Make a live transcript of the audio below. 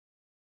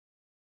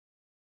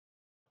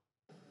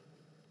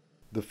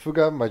The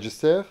Fouga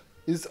Magister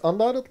is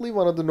undoubtedly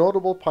one of the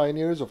notable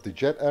pioneers of the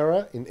jet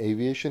era in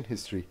aviation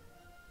history.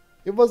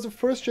 It was the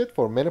first jet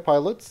for many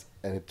pilots,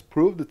 and it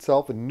proved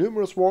itself in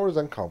numerous wars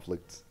and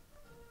conflicts.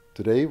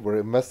 Today we're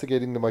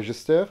investigating the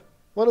Magister,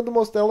 one of the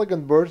most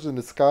elegant birds in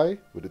the sky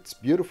with its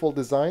beautiful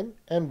design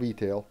and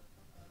detail.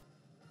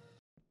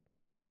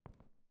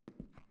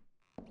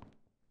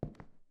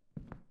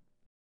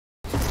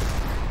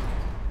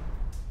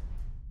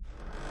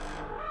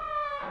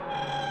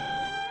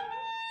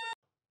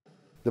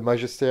 The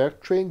Magister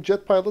trained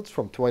jet pilots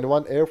from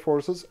 21 air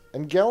forces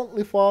and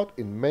gallantly fought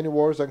in many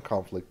wars and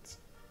conflicts.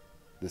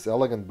 This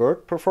elegant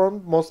bird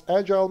performed most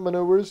agile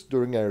maneuvers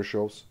during air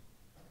shows.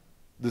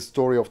 The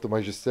story of the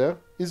Magister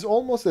is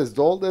almost as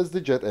old as the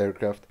jet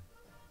aircraft.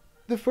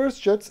 The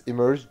first jets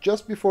emerged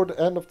just before the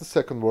end of the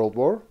Second World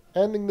War,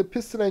 ending the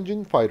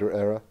piston-engine fighter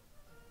era.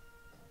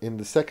 In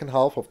the second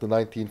half of the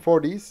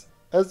 1940s,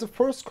 as the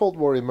First Cold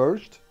War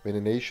emerged, many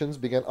nations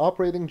began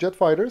operating jet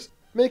fighters,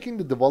 making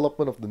the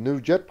development of the new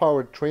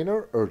jet-powered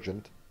trainer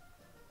urgent.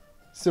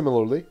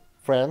 Similarly,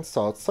 France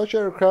sought such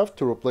aircraft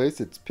to replace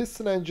its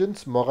piston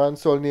engines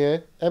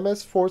Morane-Saulnier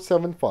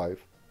MS-475.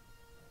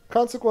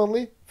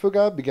 Consequently,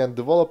 Fouga began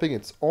developing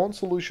its own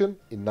solution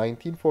in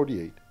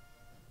 1948.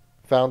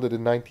 Founded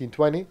in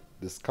 1920,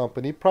 this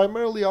company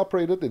primarily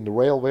operated in the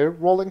railway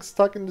rolling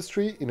stock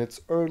industry in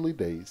its early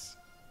days.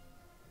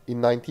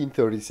 In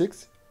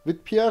 1936,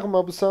 with Pierre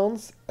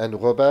Maubussin's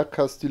and Robert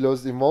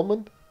Castillo's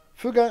involvement,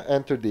 Fouga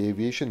entered the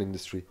aviation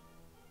industry.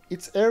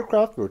 Its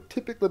aircraft were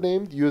typically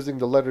named using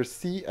the letters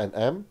C and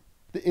M,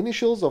 the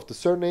initials of the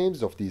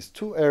surnames of these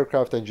two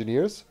aircraft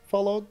engineers,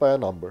 followed by a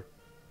number.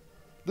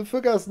 The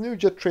Fouga's new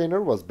jet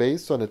trainer was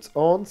based on its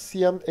own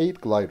CM-8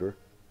 glider.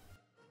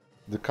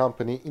 The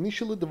company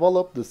initially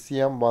developed the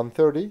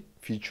CM-130,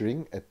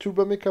 featuring a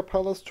Turbomeca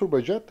Palace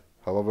turbojet,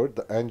 however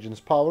the engine's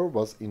power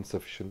was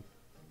insufficient.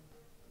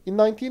 In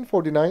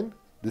 1949,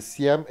 the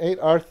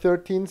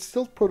CM-8R13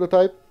 stealth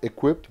prototype,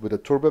 equipped with a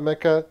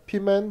Turbomeca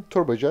P-Man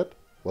turbojet,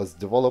 was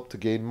developed to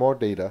gain more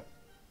data.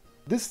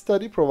 This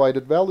study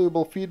provided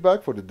valuable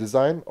feedback for the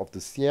design of the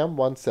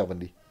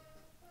CM-170.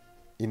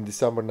 In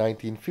December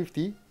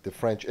 1950, the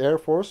French Air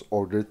Force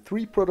ordered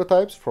 3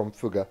 prototypes from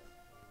Fouga.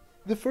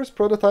 The first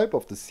prototype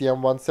of the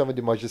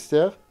CM-170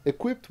 Magister,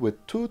 equipped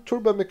with 2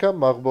 Turbomeca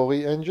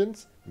Marbory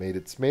engines, made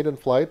its maiden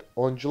flight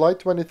on July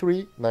 23,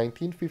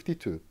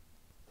 1952.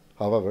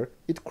 However,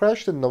 it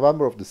crashed in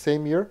November of the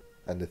same year,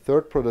 and the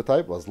third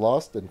prototype was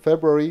lost in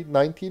February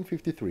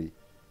 1953.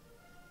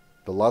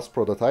 The last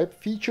prototype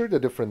featured a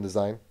different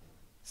design.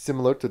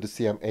 Similar to the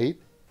CM-8,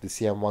 the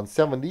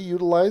CM-170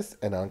 utilized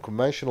an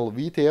unconventional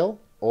V-tail,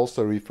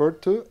 also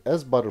referred to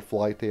as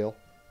butterfly tail.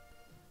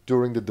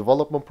 During the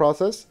development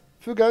process,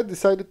 Fouga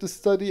decided to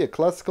study a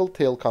classical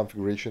tail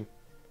configuration.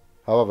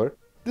 However,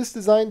 this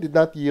design did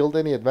not yield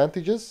any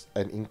advantages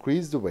and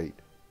increased the weight.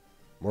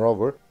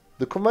 Moreover,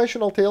 the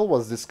conventional tail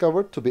was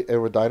discovered to be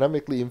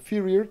aerodynamically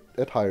inferior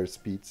at higher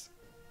speeds.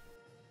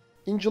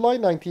 In July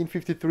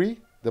 1953,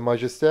 the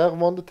Magister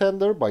won the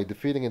tender by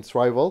defeating its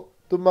rival,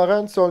 the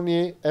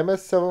Morane-Saulnier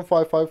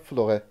MS-755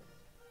 Fleuret.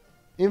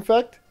 In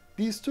fact,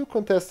 these two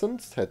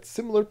contestants had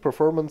similar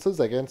performances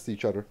against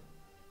each other.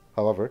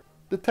 However,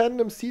 the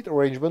tandem seat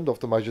arrangement of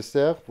the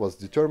Magister was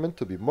determined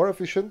to be more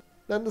efficient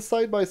than the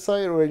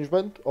side-by-side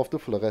arrangement of the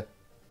Fleuret.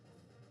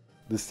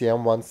 The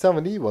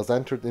CM-170 was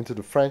entered into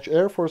the French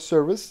Air Force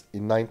service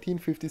in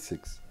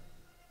 1956.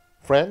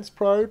 France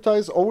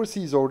prioritized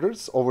overseas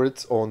orders over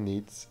its own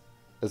needs.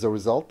 As a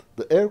result,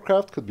 the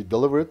aircraft could be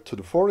delivered to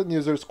the foreign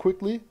users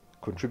quickly,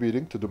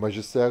 contributing to the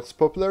Magister's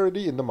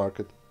popularity in the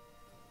market.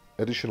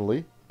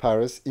 Additionally,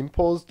 Paris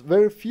imposed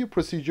very few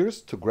procedures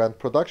to grant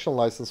production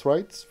license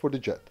rights for the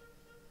jet.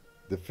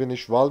 The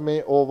Finnish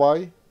Valmet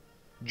Oy,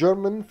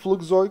 German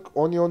Flugzeug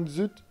Union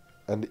Süd,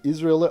 and the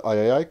Israeli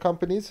III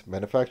companies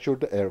manufactured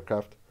the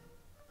aircraft.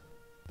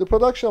 The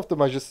production of the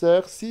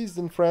Magister ceased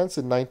in France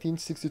in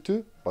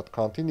 1962, but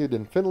continued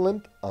in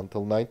Finland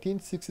until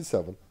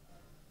 1967.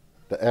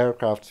 The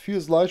aircraft's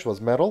fuselage was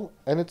metal,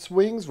 and its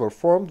wings were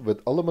formed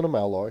with aluminum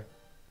alloy.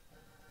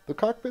 The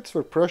cockpits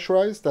were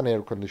pressurized and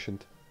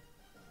air-conditioned.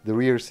 The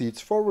rear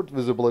seat's forward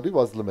visibility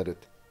was limited.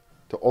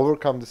 To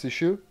overcome this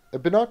issue, a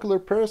binocular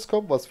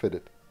periscope was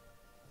fitted.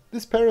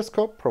 This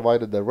periscope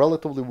provided a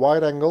relatively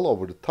wide angle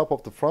over the top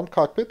of the front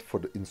cockpit for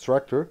the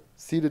instructor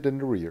seated in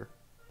the rear.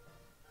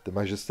 The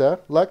Magister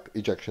lacked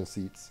ejection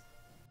seats.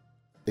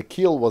 A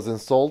keel was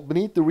installed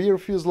beneath the rear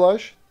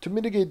fuselage to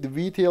mitigate the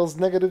V-tail's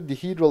negative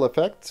dihedral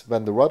effects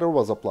when the rudder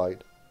was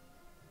applied.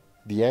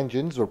 The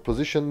engines were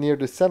positioned near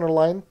the center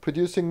line,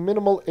 producing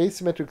minimal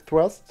asymmetric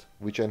thrust,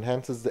 which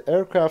enhances the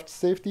aircraft's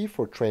safety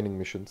for training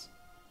missions.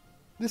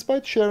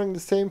 Despite sharing the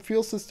same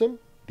fuel system,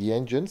 the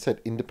engines had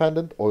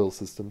independent oil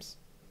systems.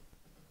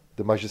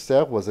 The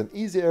Magister was an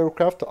easy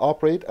aircraft to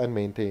operate and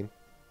maintain.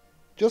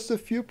 Just a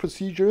few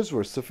procedures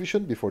were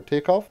sufficient before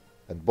takeoff,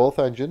 and both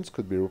engines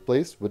could be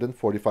replaced within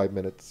 45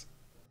 minutes.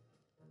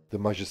 The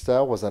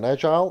Magister was an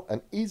agile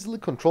and easily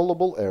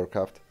controllable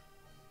aircraft.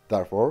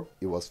 Therefore,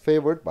 it was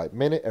favored by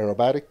many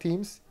aerobatic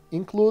teams,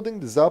 including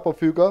the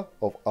Zéphyr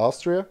of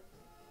Austria,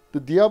 the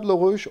Diable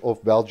Rouge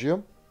of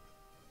Belgium,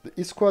 the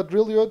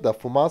Esquadrilho da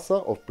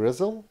Fumaça of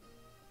Brazil,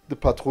 the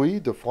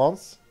Patrouille de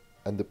France,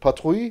 and the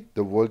Patrouille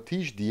de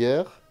Voltige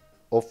d'Air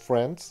of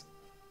France,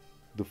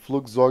 the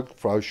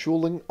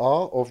Flugzeugfreischüling A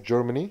of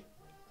Germany,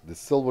 the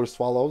Silver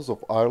Swallows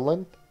of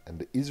Ireland, and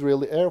the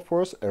Israeli Air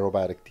Force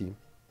aerobatic team.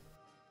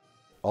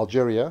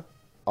 Algeria,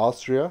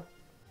 Austria,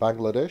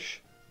 Bangladesh,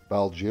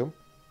 Belgium,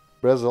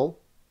 Brazil,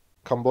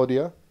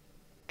 Cambodia,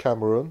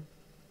 Cameroon,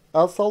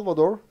 El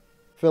Salvador,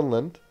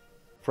 Finland,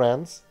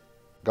 France,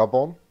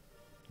 Gabon,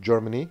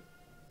 Germany,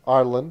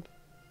 Ireland,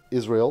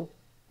 Israel,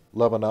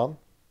 Lebanon,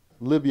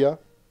 Libya,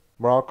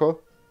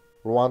 Morocco,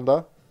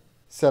 Rwanda,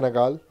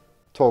 Senegal,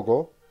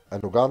 Togo,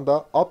 and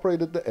Uganda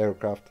operated the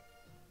aircraft.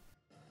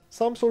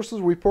 Some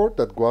sources report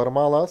that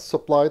Guatemala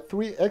supplied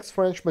 3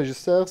 ex-French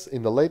Magisters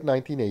in the late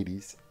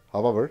 1980s.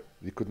 However,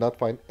 we could not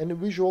find any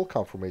visual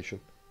confirmation.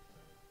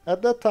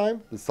 At that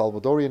time, the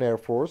Salvadorian Air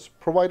Force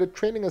provided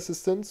training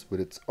assistance with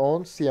its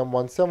own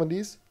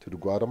CM-170s to the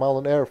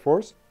Guatemalan Air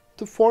Force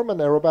to form an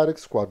aerobatic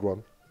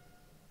squadron.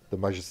 The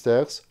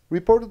Magisters,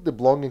 reportedly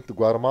belonging to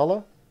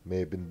Guatemala, may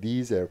have been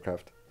these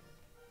aircraft.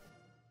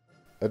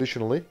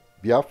 Additionally,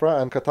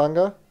 Biafra and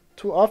Katanga,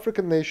 2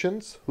 African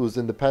nations whose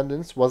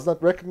independence was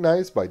not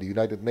recognized by the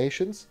United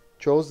Nations,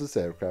 chose this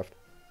aircraft.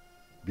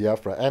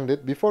 Biafra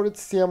ended before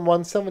its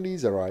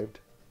CM-170s arrived.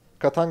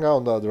 Katanga,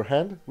 on the other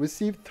hand,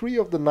 received 3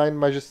 of the 9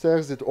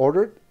 Magisters it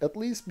ordered at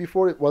least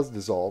before it was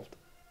dissolved.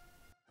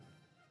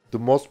 The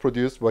most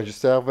produced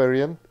Magister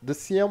variant, the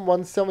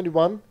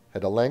CM-171,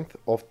 had a length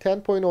of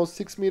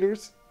 10.06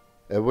 meters,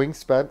 a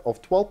wingspan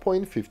of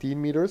 12.15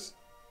 meters,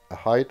 a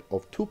height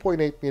of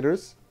 2.8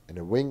 meters, and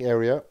a wing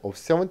area of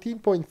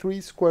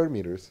 17.3 square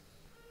meters.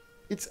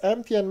 Its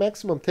empty and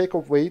maximum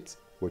takeoff weights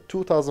were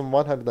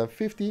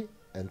 2,150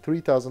 and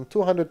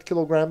 3,200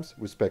 kilograms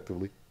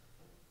respectively.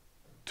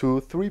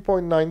 2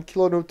 3.9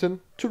 kN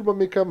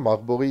Turbomika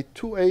Marbury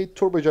 2A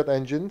turbojet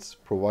engines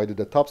provided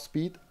a top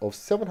speed of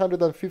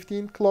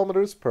 715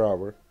 km per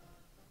hour.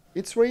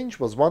 Its range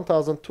was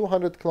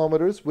 1,200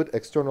 km with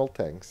external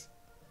tanks.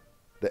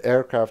 The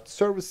aircraft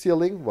service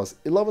ceiling was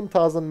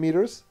 11,000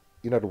 meters,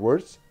 in other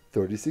words,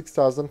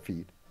 36,000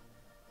 feet.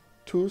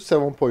 2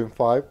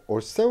 7.5 or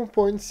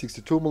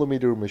 7.62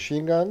 mm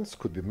machine guns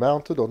could be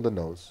mounted on the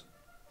nose.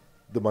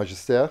 The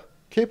Magister,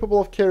 capable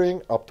of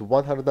carrying up to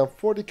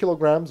 140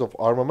 kilograms of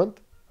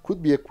armament,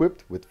 could be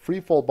equipped with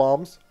free-fall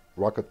bombs,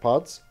 rocket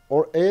pods,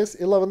 or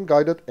AS-11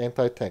 guided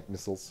anti-tank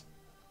missiles.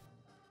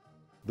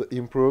 The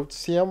improved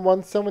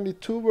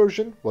CM-172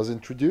 version was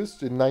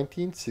introduced in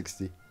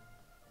 1960.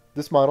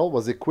 This model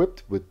was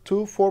equipped with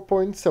 2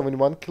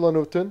 4.71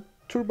 kN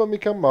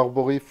Turbomika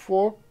Marbury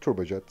 4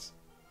 turbojets.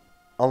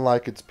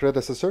 Unlike its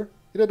predecessor,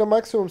 it had a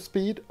maximum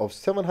speed of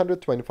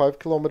 725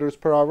 km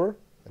per hour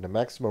and a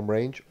maximum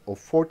range of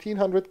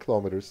 1,400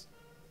 km.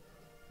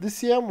 The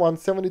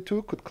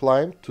CM-172 could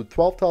climb to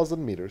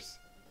 12,000 meters.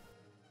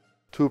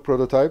 2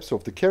 prototypes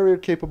of the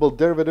carrier-capable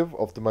derivative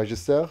of the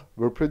Magister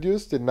were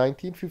produced in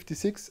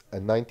 1956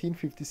 and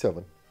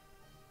 1957.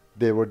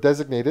 They were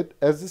designated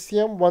as the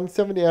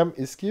CM-170M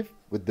Esquif,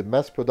 with the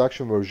mass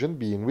production version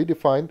being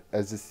redefined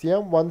as the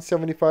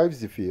CM-175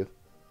 Zéphyr.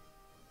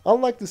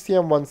 Unlike the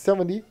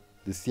CM-170,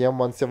 the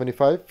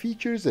CM-175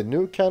 features a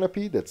new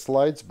canopy that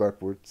slides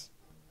backwards.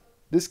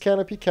 This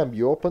canopy can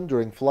be opened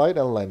during flight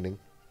and landing.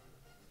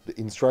 The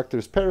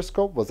instructor's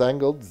periscope was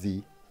angled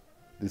Z.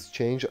 This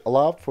change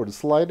allowed for the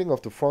sliding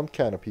of the front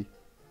canopy.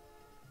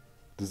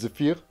 The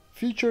Zéphyr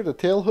featured a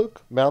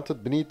tailhook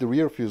mounted beneath the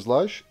rear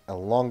fuselage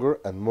and longer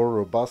and more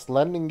robust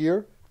landing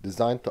gear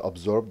designed to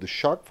absorb the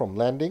shock from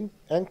landing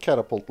and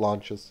catapult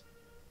launches.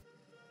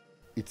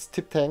 Its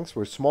tip tanks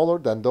were smaller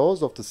than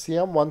those of the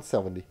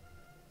CM-170.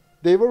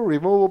 They were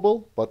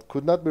removable but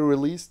could not be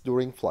released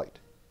during flight.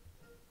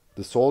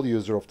 The sole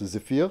user of the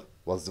Zéphyr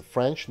was the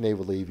French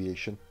Naval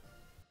Aviation.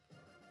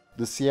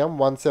 The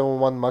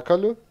CM-171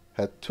 Makalu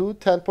had 2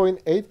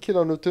 10.8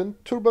 kN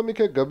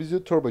Turbomika Gabizu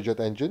turbojet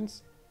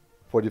engines,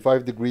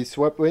 45-degree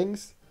swept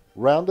wings,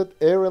 rounded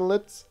air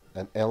inlets,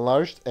 and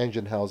enlarged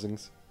engine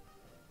housings.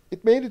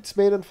 It made its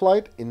maiden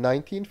flight in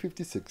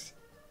 1956.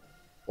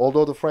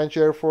 Although the French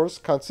Air Force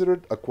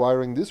considered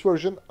acquiring this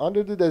version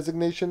under the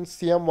designation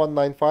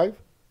CM-195,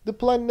 the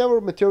plan never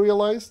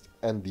materialized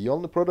and the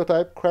only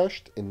prototype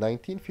crashed in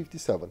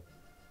 1957.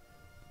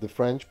 The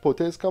French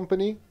Potes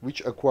company,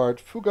 which acquired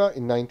Fouga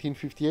in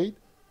 1958,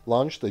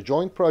 launched a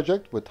joint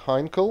project with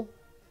Heinkel,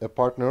 a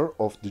partner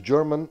of the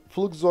German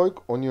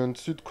Flugzeug Union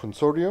Süd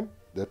consortium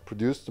that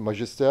produced the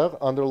Magister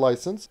under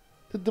license,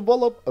 to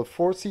develop a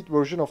 4-seat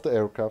version of the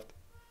aircraft.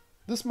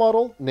 This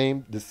model,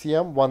 named the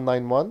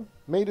CM-191,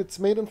 made its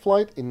maiden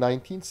flight in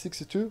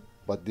 1962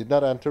 but did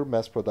not enter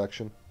mass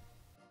production.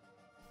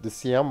 The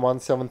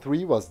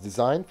CM-173 was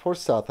designed for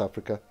South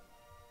Africa.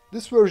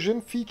 This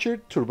version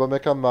featured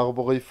Turbomika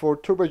Marbury 4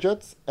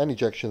 turbojets and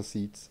ejection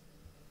seats.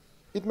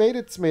 It made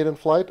its maiden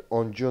flight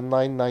on June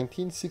 9,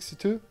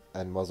 1962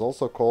 and was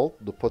also called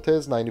the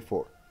Potes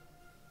 94.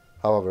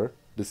 However,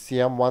 the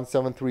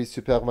CM-173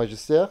 Super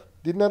Magister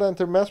did not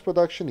enter mass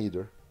production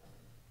either.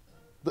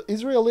 The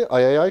Israeli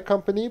III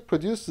company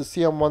produced the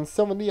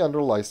CM170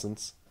 under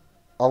license.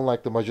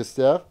 Unlike the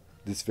Magister,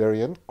 this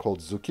variant, called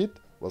Tzukit,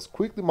 was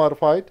quickly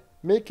modified,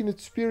 making it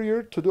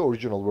superior to the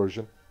original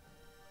version.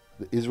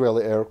 The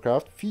Israeli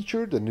aircraft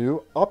featured a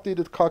new,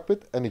 updated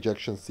cockpit and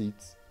ejection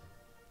seats.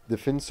 The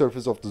fin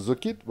surface of the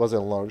Tzukit was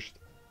enlarged.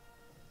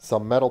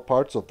 Some metal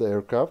parts of the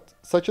aircraft,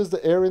 such as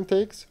the air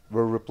intakes,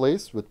 were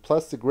replaced with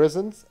plastic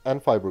resins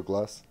and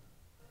fiberglass.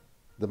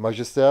 The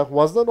Magister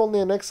was not only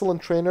an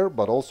excellent trainer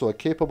but also a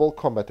capable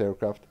combat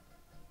aircraft.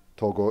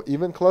 Togo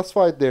even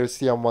classified their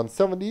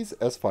CM170s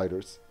as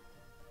fighters.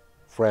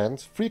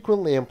 France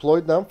frequently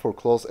employed them for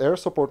close air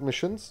support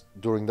missions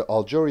during the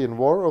Algerian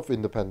War of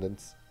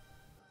Independence.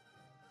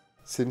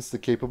 Since the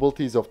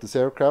capabilities of this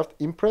aircraft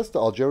impressed the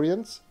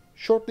Algerians,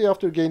 shortly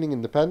after gaining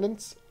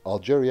independence,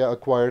 Algeria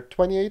acquired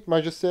 28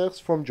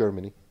 Magisters from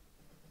Germany.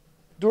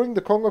 During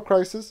the Congo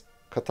crisis,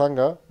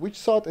 Katanga, which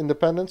sought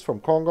independence from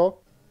Congo,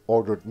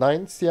 ordered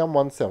 9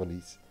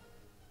 CM170s.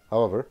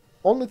 However,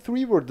 only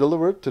 3 were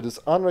delivered to this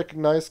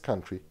unrecognized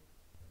country.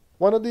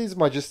 One of these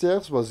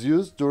Magisters was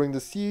used during the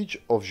siege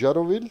of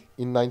Jarroville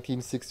in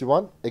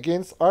 1961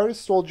 against Irish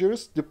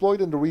soldiers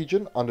deployed in the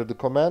region under the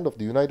command of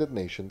the United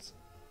Nations.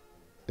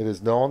 It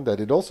is known that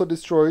it also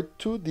destroyed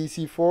 2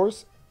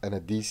 DC-4s and a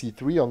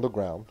DC-3 on the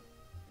ground.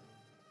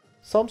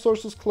 Some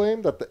sources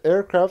claim that the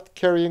aircraft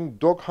carrying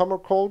Dag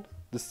Hammarskjöld,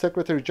 the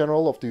Secretary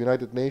General of the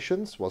United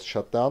Nations, was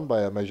shot down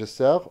by a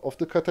Magister of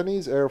the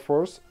Catanese Air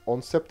Force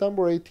on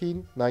September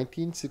 18,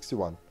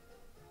 1961.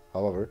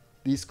 However,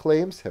 these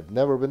claims have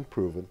never been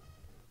proven.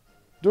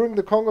 During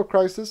the Congo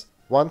crisis,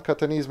 one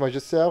Catanese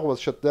Magister was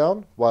shot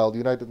down while the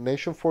United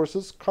Nations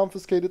forces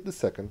confiscated the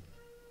second.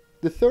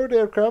 The third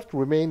aircraft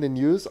remained in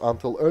use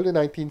until early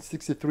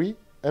 1963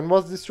 and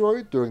was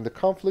destroyed during the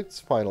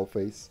conflict's final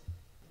phase.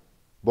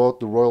 Both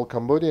the Royal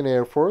Cambodian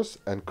Air Force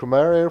and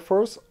Khmer Air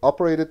Force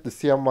operated the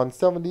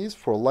CM170s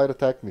for light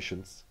attack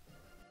missions.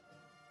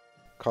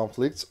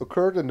 Conflicts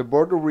occurred in the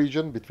border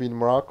region between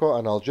Morocco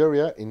and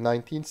Algeria in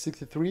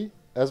 1963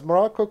 as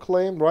Morocco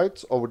claimed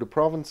rights over the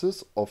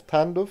provinces of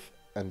Tanduf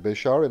and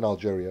Béchar in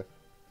Algeria.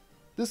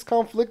 This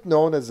conflict,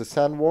 known as the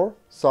Sand War,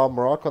 saw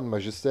Moroccan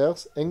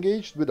Magisters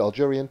engaged with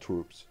Algerian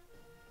troops.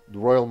 The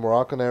Royal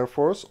Moroccan Air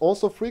Force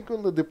also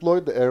frequently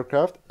deployed the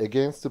aircraft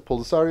against the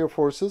Polisario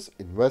forces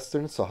in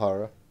Western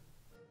Sahara.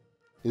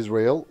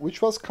 Israel,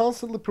 which was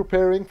constantly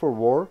preparing for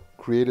war,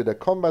 created a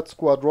combat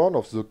squadron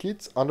of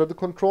Tzukits under the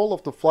control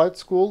of the flight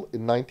school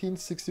in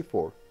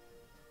 1964.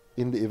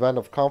 In the event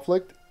of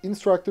conflict,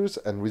 instructors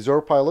and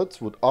reserve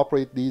pilots would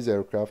operate these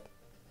aircraft.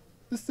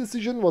 This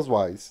decision was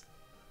wise.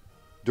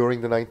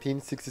 During the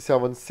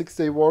 1967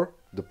 Six-Day War,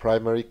 the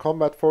primary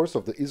combat force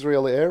of the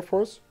Israeli Air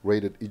Force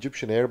raided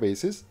Egyptian air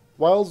bases,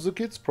 while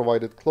Tzukits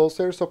provided close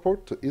air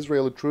support to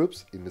Israeli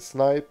troops in the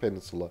Sinai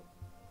Peninsula.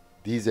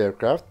 These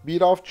aircraft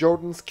beat off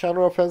Jordan's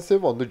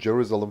counteroffensive on the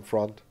Jerusalem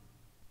front.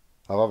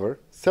 However,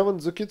 7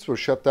 Tzukits were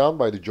shot down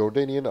by the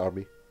Jordanian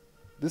army.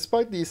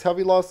 Despite these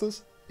heavy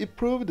losses, it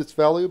proved its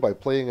value by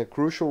playing a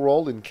crucial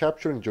role in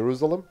capturing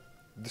Jerusalem,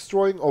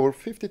 destroying over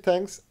 50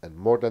 tanks and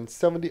more than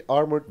 70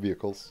 armored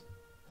vehicles.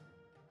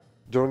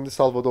 During the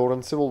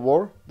Salvadoran Civil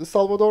War, the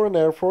Salvadoran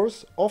Air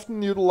Force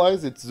often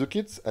utilized its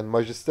Tzukits and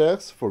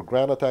Magisters for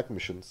ground attack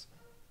missions.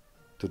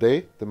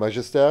 Today, the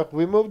Magister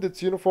removed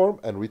its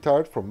uniform and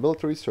retired from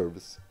military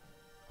service.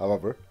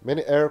 However,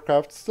 many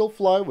aircraft still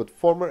fly with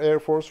former Air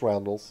Force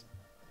roundels.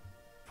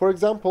 For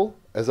example,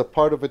 as a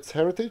part of its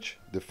heritage,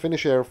 the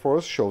Finnish Air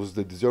Force shows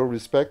the deserved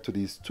respect to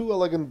these 2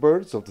 elegant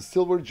birds of the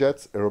Silver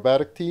Jet's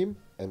aerobatic team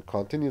and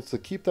continues to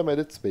keep them at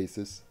its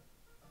bases.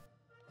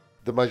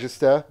 The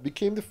Magister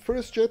became the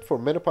first jet for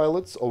many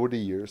pilots over the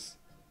years.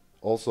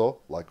 Also,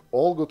 like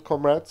all good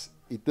comrades,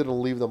 it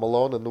didn't leave them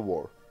alone in the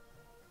war.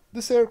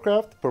 This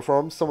aircraft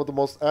performs some of the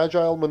most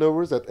agile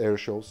maneuvers at air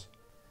shows.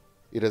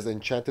 It has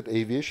enchanted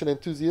aviation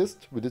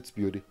enthusiasts with its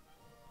beauty.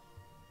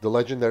 The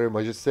legendary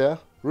Magister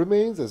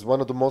remains as one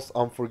of the most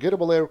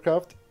unforgettable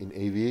aircraft in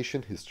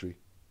aviation history.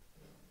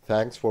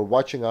 Thanks for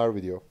watching our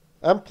video.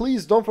 And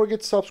please don't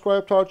forget to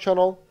subscribe to our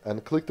channel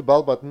and click the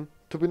bell button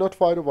to be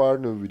notified of our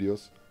new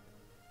videos.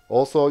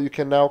 Also, you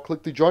can now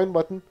click the join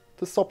button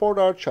to support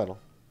our channel.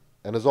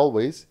 And as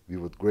always, we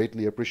would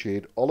greatly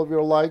appreciate all of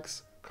your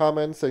likes,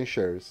 comments and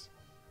shares.